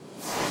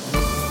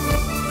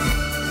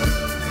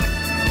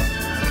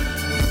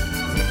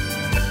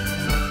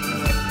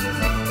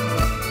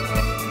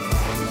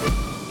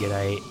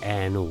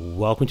and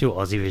welcome to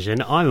Aussie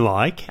Vision. I'm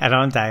Mike. And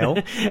I'm Dale.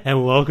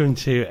 And welcome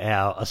to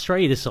our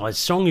Australia Decides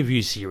Song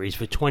Review series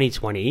for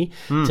 2020.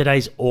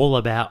 Today's all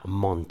about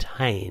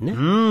Montaigne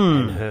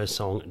and her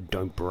song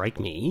Don't Break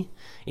Me.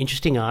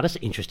 Interesting artist,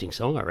 interesting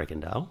song, I reckon,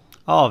 Dale.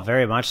 Oh,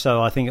 very much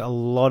so. I think a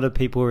lot of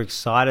people were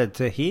excited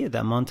to hear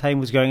that Montaigne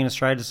was going in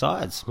Australia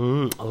Decides.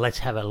 Let's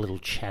have a little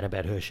chat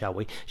about her, shall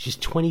we? She's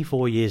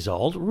 24 years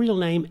old. Real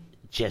name,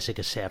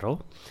 Jessica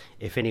Cerro.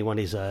 If anyone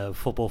is a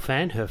football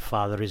fan, her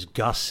father is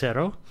Gus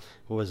Cerro,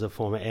 who was a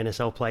former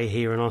NSL player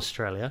here in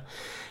Australia.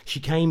 She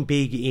came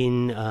big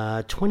in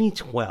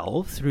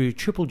 2012 through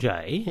Triple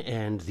J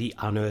and the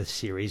Unearthed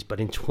series, but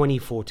in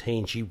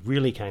 2014 she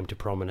really came to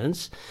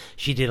prominence.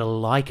 She did a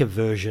Leica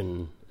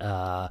version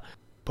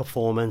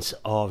performance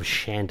of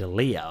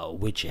Chandelier,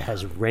 which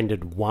has rendered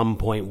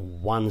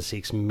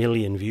 1.16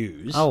 million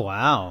views. Oh,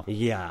 wow.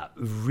 Yeah,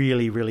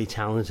 really, really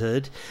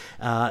talented.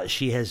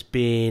 She has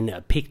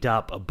been picked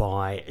up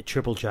by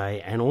Triple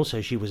J, and also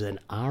she was an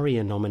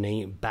ARIA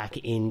nominee back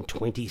in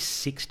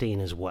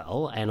 2016 as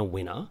well, and a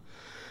winner.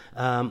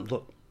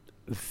 Look,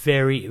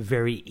 very,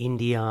 very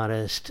indie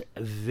artist,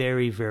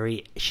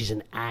 she's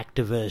an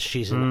activist,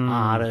 she's an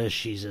artist,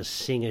 she's a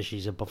singer,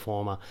 she's a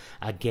performer.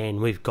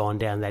 Again, we've gone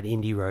down that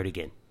indie road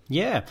again.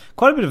 Yeah,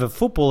 quite a bit of a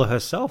footballer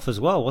herself as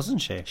well, wasn't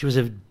she? She was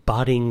a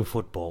budding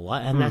footballer,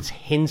 and that's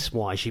hence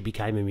why she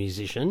became a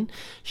musician.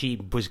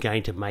 She was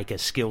going to make a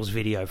skills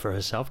video for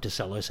herself to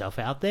sell herself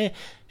out there,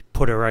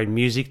 put her own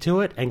music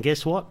to it, and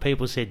guess what?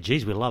 People said,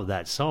 geez, we love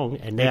that song,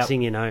 and next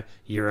thing you know,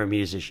 you're a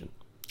musician.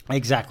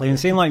 Exactly, and it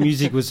seemed like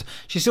music was...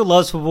 She still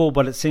loves football,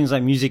 but it seems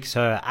like music's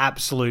her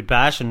absolute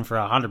passion for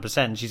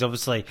 100%. She's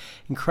obviously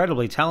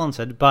incredibly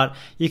talented, but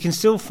you can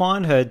still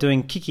find her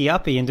doing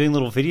kicky-uppy and doing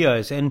little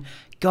videos, and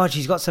God,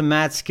 she's got some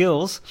mad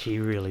skills. She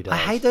really does. I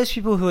hate those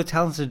people who are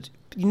talented.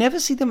 You never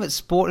see them at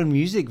sport and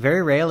music.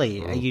 Very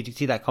rarely you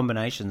see that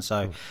combination,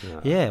 so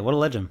yeah, what a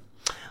legend.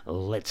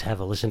 Let's have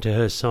a listen to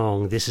her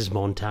song. This is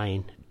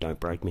Montaigne, Don't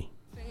Break Me.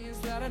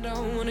 I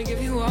don't want to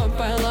give you up.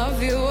 I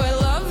love you, I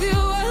love you,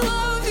 I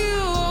love you.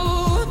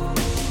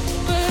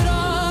 But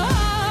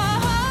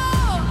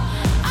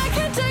I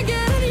can't take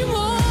it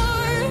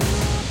anymore.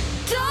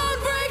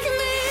 Don't break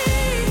me.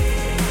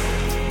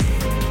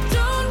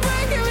 Don't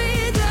break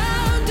me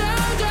down,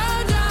 down,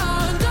 down,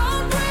 down.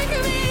 Don't break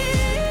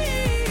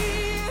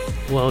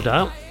me. Well,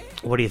 Dale,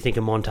 what do you think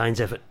of Montaigne's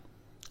effort?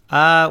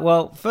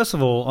 Well, first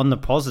of all, on the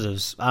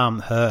positives,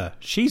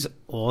 she's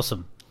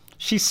awesome.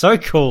 She's so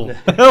cool. You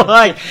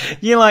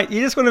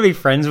just want to be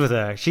friends with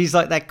her. She's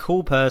like that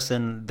cool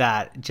person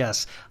that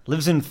just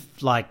lives in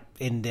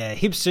the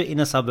hipster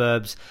inner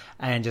suburbs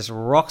and just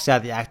rocks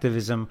out the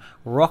activism,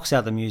 rocks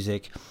out the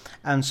music.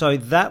 And so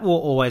that will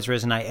always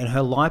resonate, and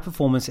her live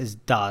performances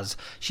does.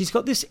 She's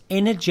got this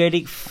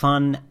energetic,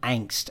 fun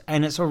angst,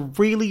 and it's a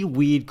really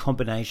weird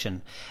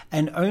combination.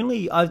 And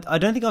I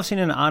don't think I've seen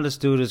an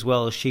artist do it as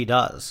well as she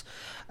does.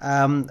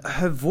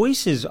 Her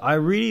voice I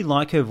really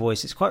like her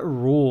voice. It's quite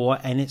raw,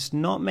 and it's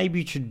not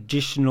maybe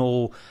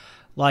traditional,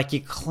 like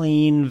your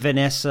clean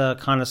Vanessa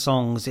kind of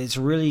songs. It's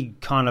really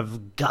kind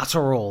of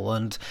guttural,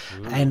 and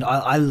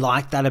I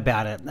like that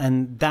about it.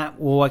 And that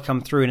will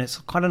come through, and it's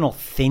quite an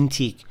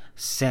authentic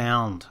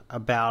sound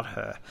about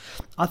her.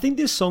 I think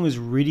this song is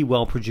really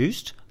well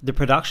produced. The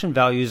production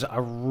values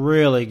are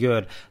really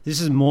good. This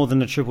is more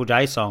than a Triple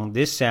J song.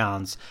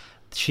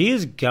 She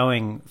is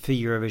going for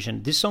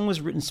Eurovision. This song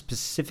was written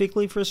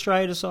specifically for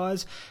Australia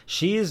Decides.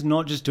 She is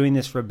not just doing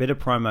this for a bit of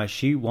promo.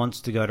 She wants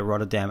to go to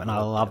Rotterdam, and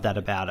I love that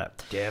about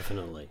it.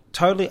 Definitely.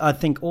 Totally. I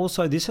think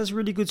also this has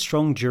really good,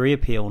 strong jury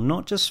appeal,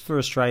 not just for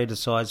Australia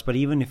Decides, but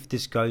even if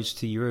this goes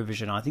to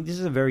Eurovision. I think this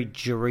is a very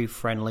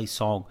jury-friendly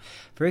song.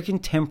 Very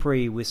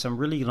contemporary with some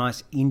really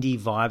nice indie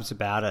vibes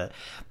about it.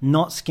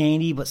 Not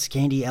Scandi, but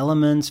Scandi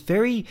elements.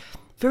 Very,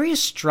 very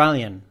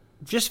Australian.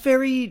 Just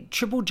very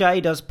Triple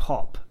J does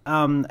pop.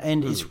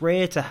 And it's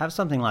rare to have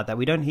something like that.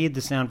 We don't hear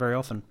the sound very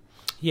often.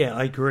 Yeah,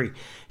 I agree.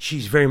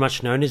 She's very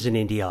much known as an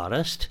indie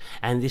artist,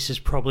 and this is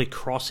probably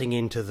crossing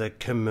into the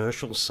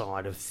commercial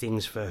side of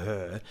things for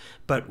her,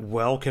 but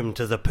welcome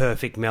to the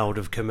perfect meld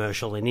of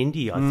commercial and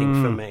indie, I think,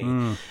 for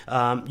me.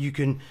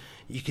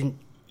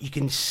 You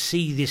can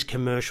see this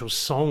commercial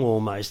song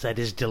almost that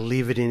is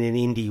delivered in an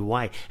indie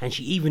way, and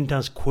she even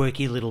does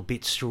quirky little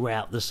bits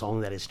throughout the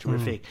song that is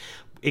terrific.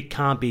 It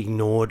can't be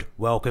ignored.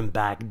 Welcome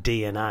back,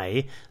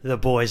 DNA. The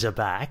boys are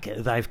back.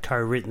 They've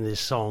co-written this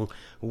song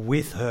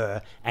with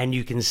her, and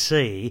you can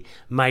see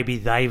maybe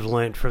they've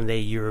learnt from their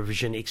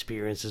Eurovision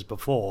experiences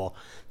before.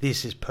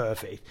 This is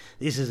perfect.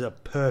 This is a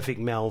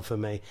perfect meld for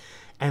me.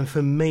 And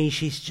for me,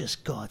 she's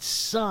just got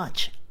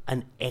such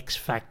an X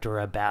factor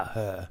about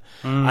her.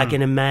 I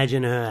can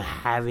imagine her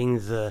having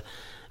the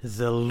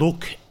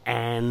look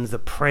and the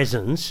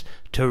presence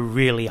to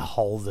really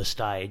hold the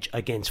stage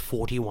against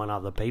 41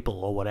 other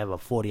people or whatever,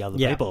 40 other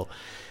people.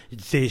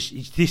 This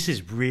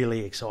is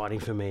really exciting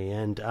for me.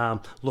 And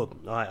look,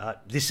 I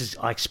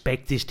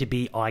expect this to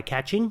be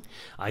eye-catching.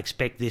 I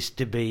expect this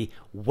to be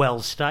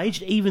well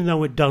staged, even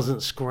though it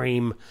doesn't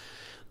scream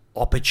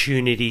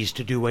opportunities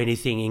to do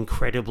anything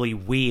incredibly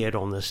weird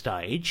on the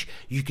stage,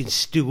 you can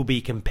still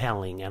be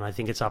compelling, and I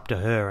think it's up to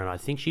her, and I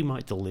think she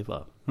might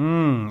deliver.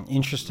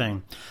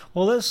 Interesting.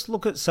 Well, let's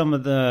look at some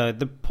of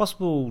the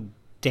possible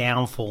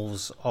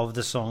downfalls of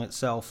the song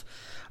itself.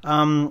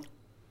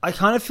 I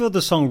kind of feel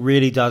the song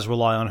really does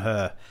rely on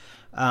her.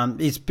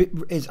 It's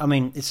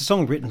a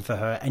song written for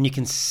her, and you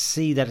can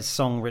see that it's a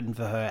song written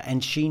for her,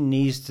 and she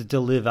needs to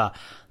deliver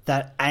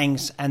that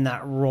angst and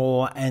that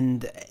raw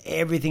and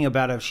everything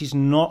about her. If she's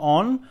not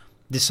on,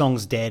 this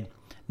song's dead.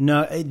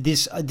 No,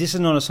 this is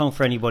not a song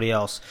for anybody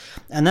else,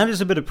 and that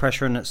is a bit of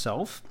pressure in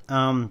itself.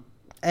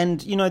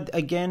 And, you know,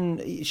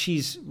 again,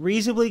 she's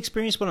reasonably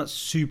experienced, but not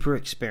super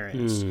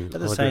experienced at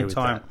the same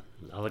time.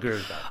 I'll agree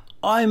with that.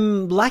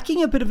 I'm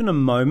lacking a bit of a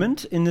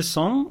moment in this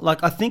song.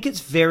 Like, I think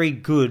it's very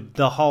good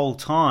the whole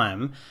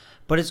time,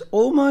 but it's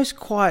almost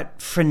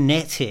quite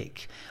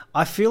frenetic.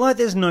 I feel like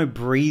there's no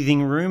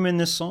breathing room in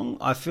this song.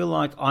 I feel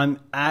like I'm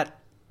at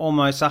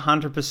almost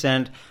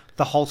 100%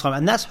 the whole time.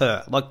 And that's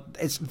her. Like,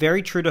 it's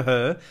very true to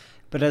her.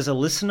 But as a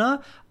listener,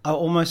 I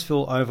almost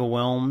feel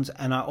overwhelmed,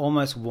 and I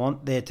almost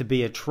want there to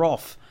be a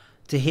trough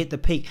to hit the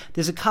peak.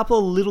 There's a couple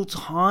of little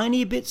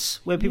tiny bits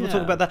where people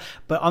talk about that,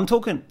 but I'm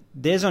talking,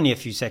 there's only a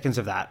few seconds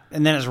of that,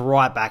 and then it's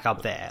right back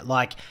up there.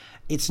 Like,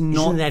 it's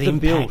not Isn't that the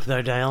impact, build.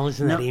 though, Dale?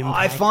 Isn't that impact?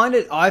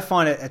 I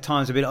find it at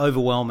times a bit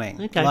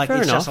overwhelming. Okay, like, fair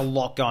it's enough. just a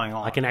lot going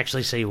on. I can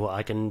actually see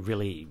I can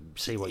really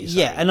see what you're saying.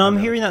 Yeah, and I'm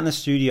hearing that in the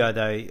studio,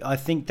 though. I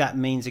think that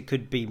means it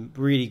could be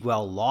really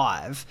well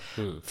live.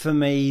 For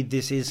me,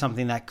 this is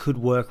something that could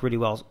work really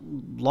well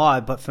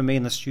live, but for me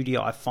in the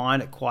studio, I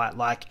find it quite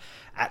like,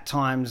 at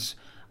times,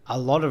 a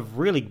lot of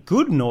really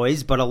good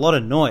noise, but a lot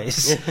of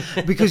noise.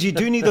 Because you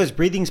do need those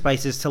breathing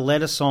spaces to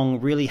let a song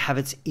really have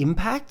its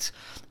impact.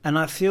 And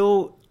I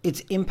feel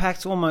its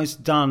impact's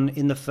almost done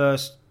in the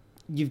first...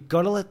 You've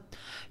got to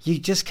you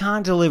just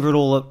can't deliver it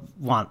all at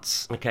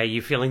once. Okay,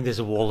 you feeling there's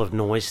a wall of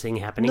noise thing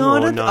happening?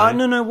 No, or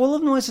no. Wall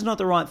of noise is not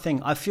the right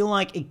thing. I feel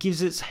like it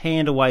gives its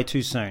hand away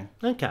too soon.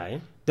 Okay.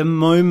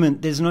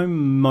 There's no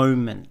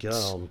moment.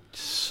 Girl,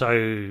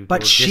 so...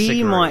 But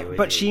she might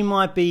you.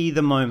 might be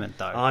the moment,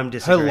 though. I'm Her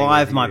disagreeing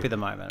live with might you. be the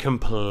moment.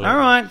 Completely. All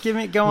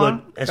right, go on.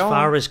 Look, as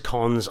far as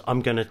cons,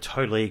 I'm going to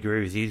totally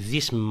agree with you.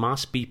 This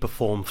must be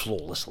performed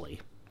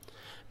flawlessly,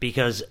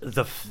 because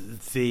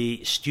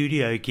the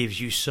studio gives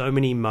you so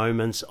many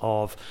moments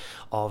of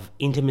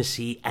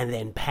intimacy and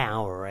then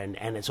power,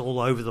 and it's all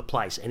over the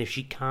place. And if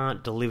she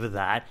can't deliver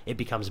that, it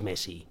becomes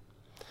messy.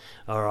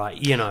 All right,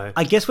 you know.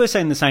 I guess we're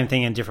saying the same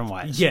thing in different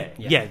ways.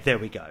 Yeah, there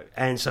we go.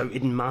 And so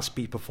it must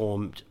be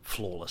performed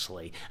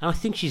flawlessly. And I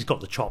think she's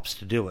got the chops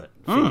to do it,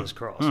 fingers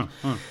crossed.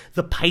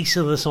 The pace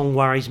of the song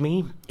worries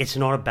me. It's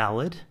not a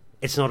ballad.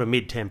 It's not a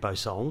mid-tempo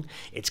song.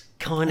 It's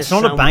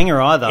not a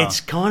banger either.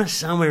 It's kind of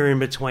somewhere in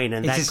between,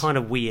 and It's that's just- kind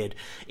of weird.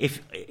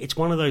 If it's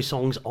one of those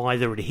songs,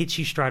 either it hits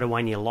you straight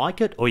away and you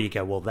like it, or you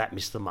go, well, that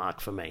missed the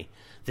mark for me.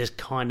 There's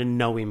kind of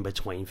no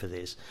in-between for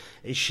this.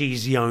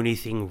 She's the only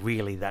thing,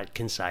 really, that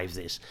can save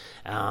this.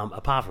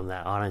 Apart from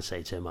that, I don't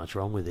see too much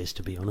wrong with this,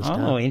 to be honest.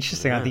 Oh,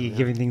 interesting. I think you're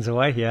giving things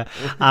away here.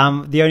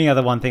 The only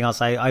other one thing I'll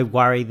say, I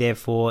worry,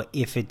 therefore,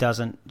 if she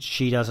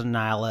doesn't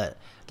nail it,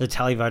 the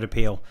televote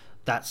appeal.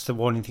 That's the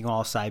one thing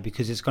I'll say,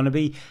 because it's going to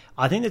be...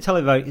 I think the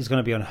televote is going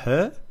to be on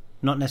her,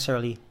 not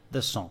necessarily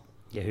the song.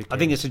 Yeah, who I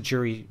think cares? it's a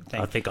jury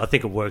thing. I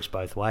think it works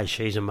both ways.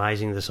 She's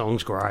amazing. The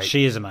song's great.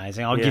 She is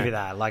amazing. I'll Yeah. give you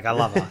that. Like, I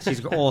love her.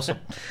 She's awesome.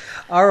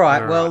 All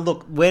right. Well,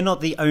 look, we're not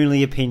the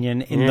only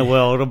opinion in the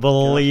world,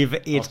 believe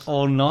it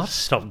or not.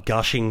 Stop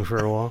gushing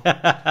for a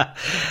while.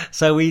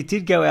 So we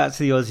did go out to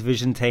the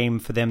Audivision team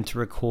for them to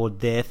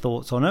record their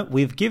thoughts on it.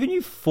 We've given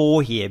you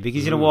 4 here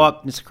because, you know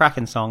what? It's a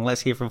cracking song.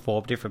 Let's hear from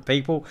 4 different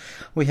people.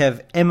 We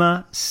have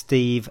Emma,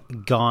 Steve,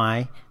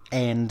 Guy,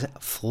 and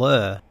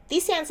Fleur.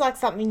 This sounds like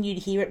something you'd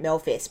hear at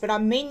Melfest, but I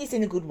mean this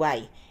in a good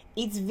way.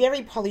 It's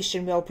very polished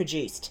and well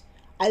produced.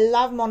 I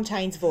love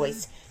Montaigne's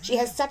voice. She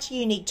has such a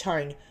unique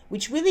tone,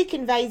 which really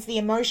conveys the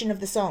emotion of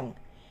the song.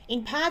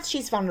 In parts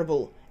she's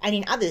vulnerable, and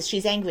in others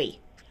she's angry.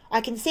 I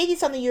can see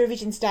this on the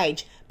Eurovision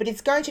stage, but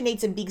it's going to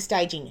need some big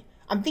staging.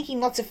 I'm thinking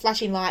lots of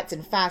flashing lights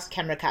and fast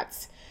camera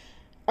cuts.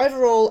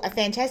 Overall, a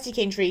fantastic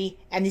entry,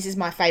 and this is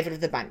my favourite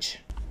of the bunch.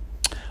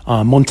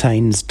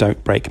 Montaigne's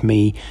Don't Break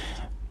Me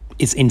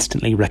is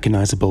instantly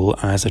recognisable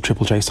as a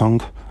Triple J song.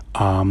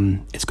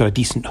 It's got a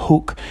decent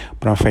hook,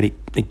 but I'm afraid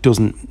it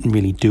doesn't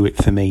really do it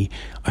for me.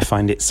 I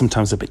find it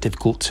sometimes a bit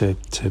difficult to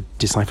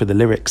decipher the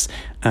lyrics,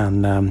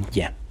 and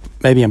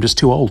maybe I'm just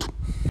too old.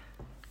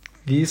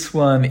 This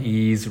one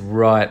is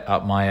right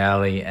up my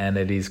alley, and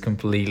it is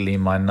completely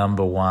my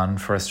number one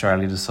for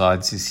Australia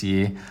Decides this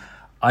year.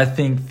 I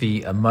think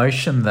the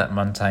emotion that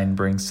Montaigne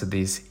brings to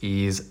this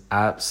is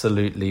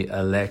absolutely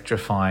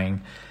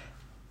electrifying.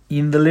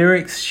 In the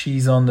lyrics,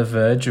 she's on the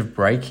verge of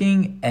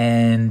breaking,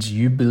 and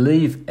you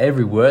believe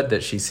every word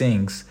that she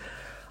sings.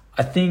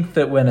 I think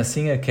that when a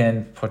singer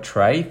can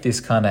portray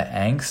this kind of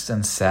angst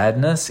and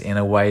sadness in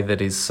a way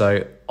that is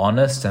so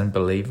honest and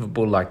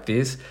believable like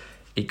this,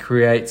 it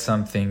creates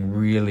something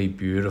really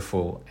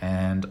beautiful,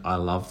 and I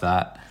love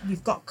that.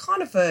 You've got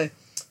kind of a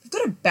we've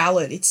got a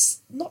ballad.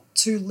 It's not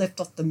too left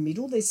off the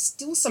middle. There's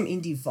still some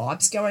indie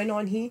vibes going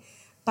on here,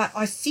 but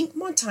I think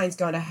Montaigne's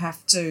going to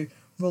have to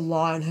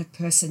rely on her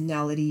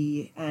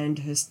personality and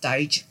her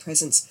stage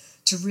presence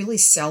to really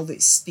sell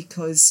this,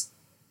 because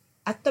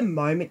at the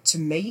moment, to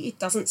me, it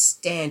doesn't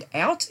stand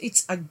out.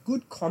 It's a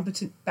good,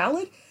 competent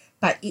ballad,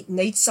 but it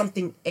needs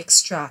something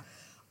extra.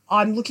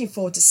 I'm looking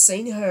forward to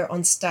seeing her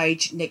on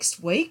stage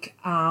next week.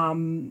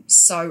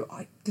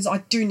 Because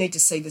I do need to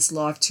see this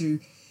live to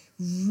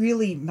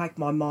really make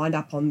my mind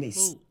up on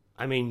this.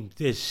 I mean,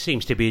 there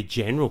seems to be a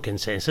general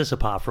consensus,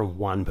 apart from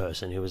one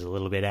person who was a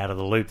little bit out of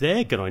the loop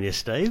there. Good on you,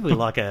 Steve. We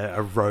like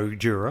a rogue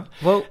juror.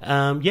 Well,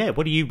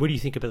 what do you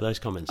think about those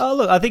comments? Oh,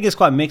 look, I think it's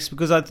quite mixed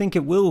because I think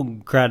it will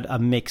create a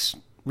mixed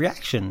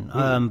reaction.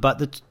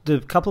 But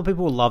the couple of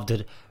people who loved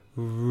it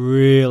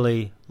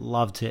really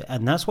loved it,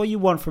 and that's what you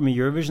want from a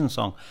Eurovision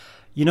song.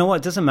 You know what?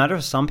 It doesn't matter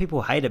if some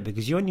people hate it,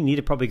 because you only need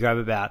to probably grab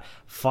about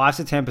 5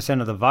 to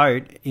 10% of the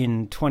vote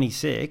in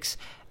 26,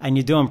 and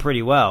you're doing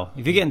pretty well.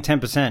 If you're getting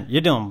 10%,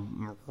 you're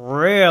doing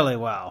really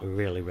well.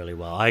 Really, really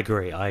well. I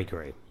agree.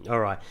 All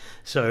right.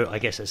 So I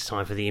guess it's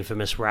time for the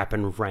infamous Rap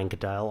and Rank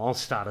Dale. I'll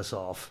start us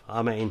off.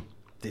 I mean,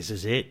 this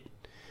is it.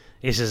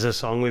 This is a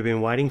song we've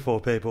been waiting for,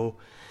 people.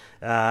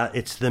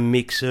 It's the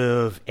mix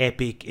of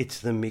epic, it's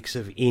the mix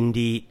of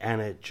indie,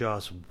 and it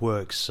just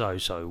works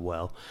so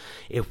well.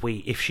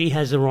 If she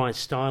has the right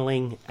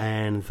styling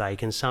and they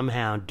can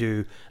somehow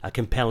do a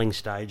compelling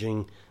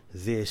staging,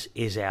 this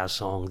is our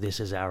song, this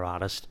is our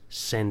artist.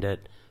 Send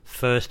it.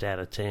 First out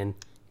of 10.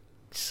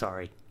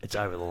 Sorry, it's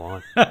over the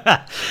line.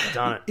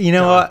 Done it. You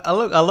know what?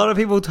 Look, a lot of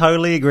people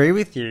totally agree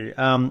with you.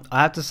 I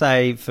have to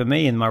say, for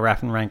me in my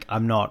Rap and Rank,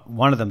 I'm not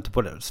one of them to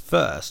put it as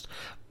first,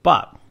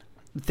 but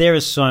there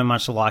is so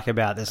much to like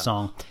about this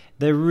song.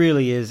 There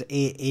really is.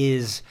 It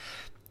is.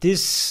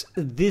 This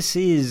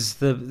is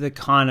the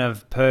kind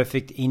of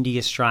perfect indie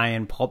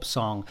Australian pop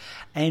song.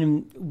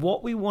 And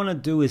what we want to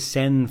do is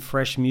send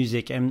fresh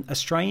music. And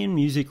Australian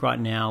music right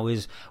now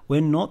is,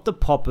 we're not the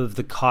pop of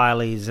the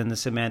Kylies and the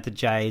Samantha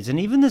J's and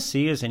even the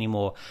Sias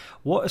anymore.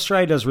 What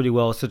Australia does really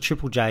well is the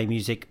Triple J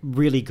music,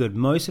 really good.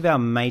 Most of our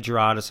major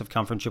artists have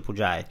come from Triple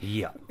J.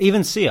 Yeah.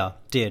 Even Sia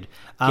did.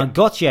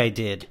 Gautier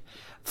did.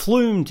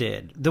 Flume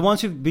did. The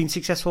ones who've been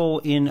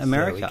successful in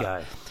America. There we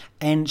go.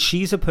 And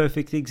she's a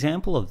perfect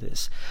example of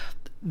this.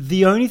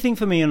 The only thing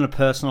for me on a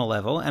personal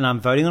level, and I'm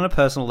voting on a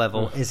personal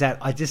level, is that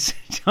I just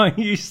don't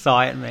you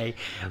sigh at me.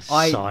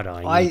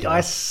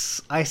 I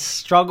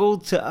struggle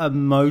to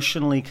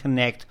emotionally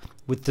connect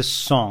with the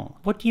song.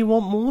 What do you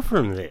want more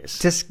from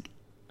this?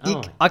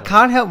 I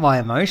can't help my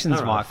emotions,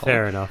 All right, Michael.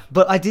 fair enough.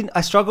 But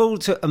I struggle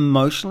to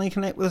emotionally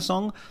connect with the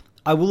song.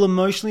 I will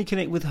emotionally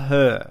connect with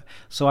her.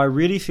 So I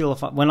really feel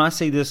when I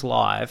see this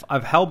live,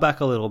 I've held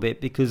back a little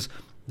bit because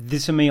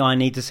this, for me, I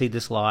need to see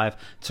this live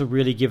to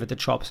really give it the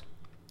chops.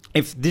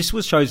 If this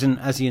was chosen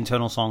as the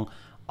internal song,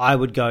 I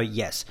would go,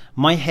 yes.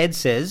 My head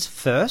says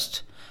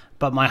first,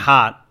 but my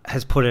heart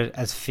has put it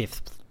as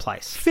fifth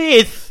place.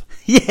 Fifth?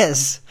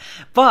 Yes.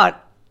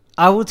 But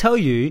I will tell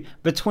you,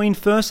 between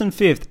first and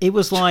fifth, it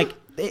was like,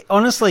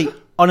 honestly,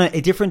 on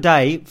a different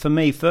day, for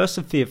me, first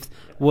and fifth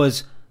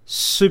was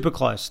super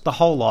close, the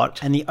whole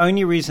lot. And the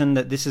only reason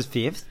that this is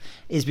fifth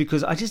is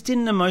because I just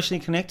didn't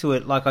emotionally connect to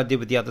it like I did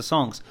with the other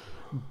songs.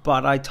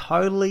 But I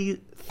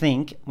totally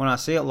think when I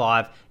see it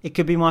live, it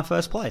could be my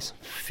first place.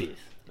 Fifth.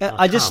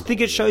 I just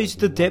think it shows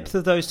the depth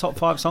of those top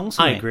 5 songs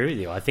for I me. agree with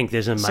you. I think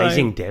there's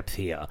amazing depth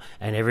here,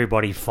 and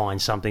everybody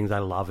finds something they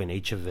love in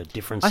each of the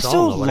different songs. I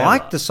still or whatever.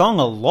 like the song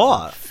a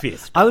lot.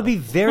 Fifth. I would be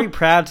very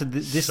proud to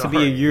this to be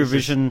a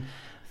Eurovision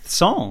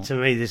song. To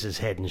me, this is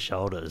head and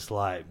shoulders.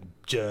 Like,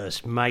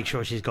 just make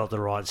sure she's got the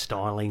right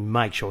styling.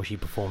 Make sure she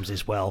performs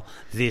this well.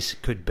 This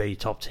could be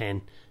top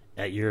 10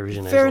 at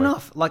Eurovision. Fair easily.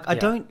 enough. Like,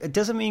 it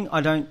doesn't mean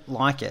I don't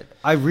like it.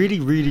 I really,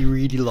 really,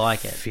 really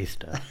like it.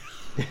 Fifth.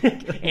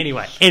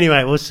 Anyway,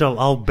 well, so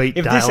I'll beat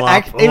If Dale this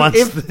up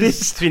once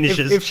this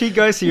finishes. If she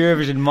goes to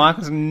Eurovision,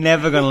 Michael's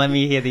never going to let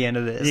me hear the end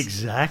of this.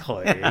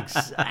 Exactly.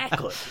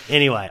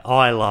 Anyway,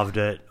 I loved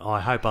it. I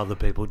hope other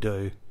people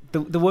do.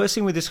 The worst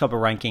thing with this type of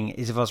ranking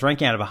is if I was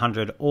ranking out of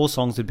 100, all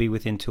songs would be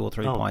within 2 or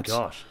 3 points. Oh,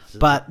 gosh.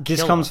 But this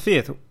Killer. comes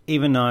fifth,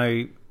 even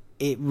though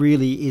it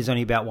really is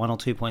only about 1 or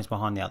 2 points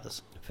behind the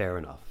others. Fair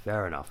enough.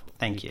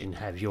 Thank you. You can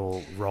have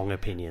your wrong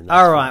opinion.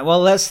 All right, well,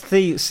 let's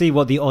see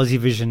what the Aussie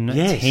Vision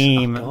Yes.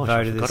 team Oh, gosh, I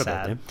voted forgot this about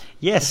at. them.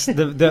 Yes,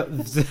 The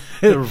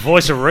the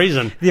voice of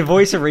reason. the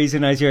voice of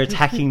reason as you're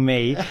attacking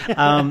me.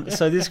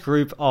 So this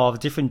group of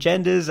different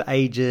genders,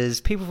 ages,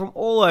 people from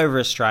all over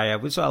Australia,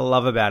 which I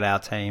love about our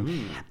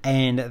team,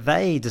 and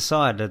they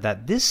decided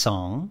that this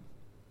song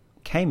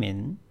came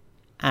in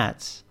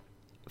at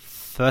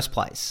first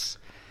place.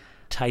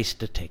 Taste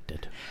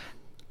detected.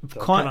 What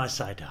Quite- can I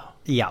say, Dale?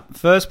 Yeah,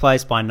 first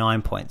place by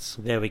 9 points.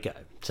 There we go.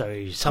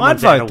 So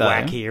someone's vote, out of though.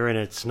 whack here, and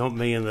it's not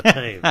me and the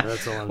team.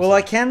 That's all I'm Well, I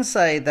saying. can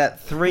say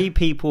that 3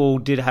 people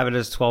did have it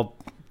as 12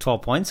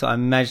 points, so I'm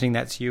imagining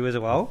that's you as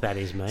well. That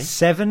is me.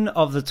 7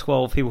 of the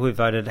 12 people who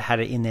voted had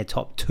it in their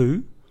top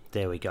 2.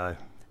 There we go.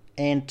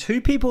 And 2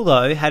 people,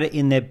 though, had it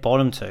in their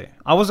bottom 2.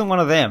 I wasn't one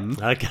of them.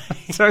 Okay.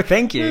 So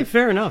thank you. Yeah,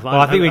 fair enough. Well,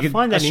 I think we could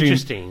find that assume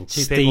interesting.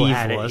 2 people Steve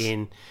had was. it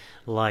in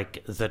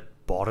like the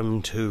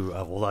bottom 2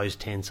 of all those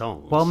 10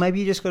 songs. Well, maybe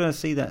you just got to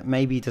see that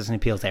maybe it doesn't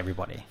appeal to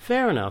everybody.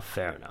 fair enough.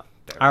 Fair enough.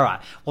 All right.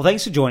 Well,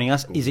 thanks for joining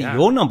us. Is it Yeah.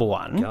 your number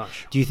 1?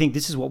 Gosh. Do you think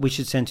this is what we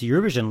should send to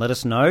Eurovision? Let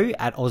us know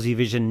at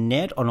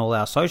AussieVisionNet on all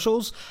our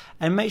socials.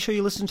 And make sure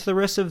you listen to the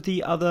rest of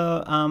the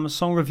other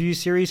song review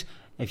series.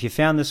 If you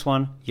found this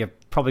one, you're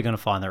probably going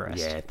to find the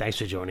rest. Yeah, thanks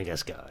for joining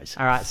us, guys.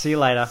 All right. See you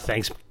later.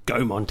 Thanks.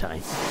 Go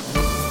Montaigne.